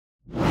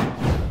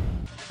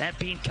That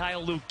being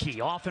Kyle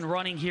Lukey, off and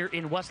running here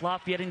in West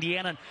Lafayette,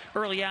 Indiana. And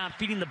early on,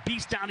 feeding the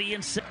beast down the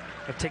inside.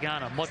 Have taken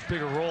on a much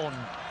bigger role and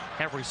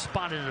have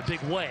responded in a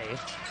big way.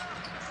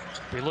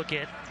 We look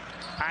at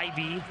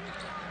Ivy,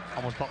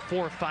 almost about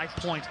 4 or 5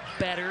 points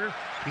better.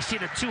 You see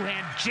the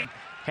two-hand jam.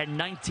 Had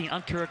 19,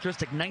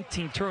 uncharacteristic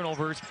 19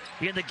 turnovers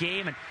in the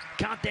game, and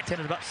count that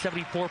 10 at about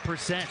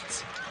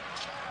 74%.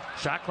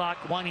 Shot clock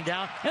winding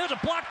down. And there's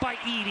a block by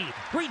Edey.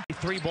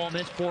 Three ball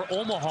miss for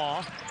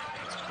Omaha.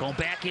 Going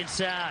back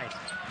inside.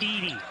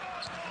 Edey.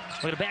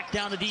 Going to back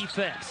down the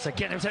defense.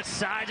 Again, there's that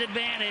size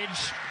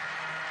advantage.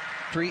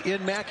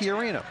 In Mackey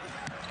Arena.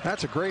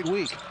 That's a great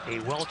week. A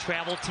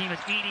well-traveled team as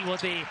Edey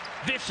with a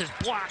vicious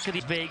block of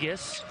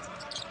Vegas.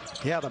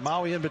 Yeah, the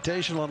Maui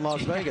Invitational in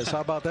Las Vegas.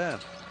 How about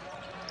that?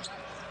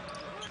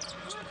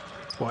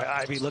 Boy,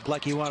 Ivy looked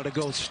like he wanted to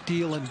go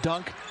steal and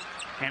dunk.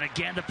 And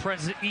again, the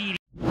President Edey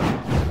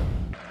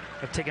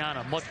have taken on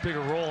a much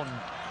bigger role and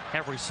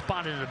have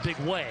responded in a big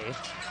way.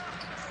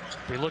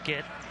 We look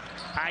at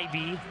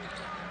Ivy,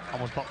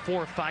 almost about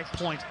 4 or 5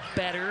 points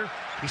better.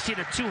 You see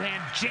the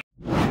two-hand jam.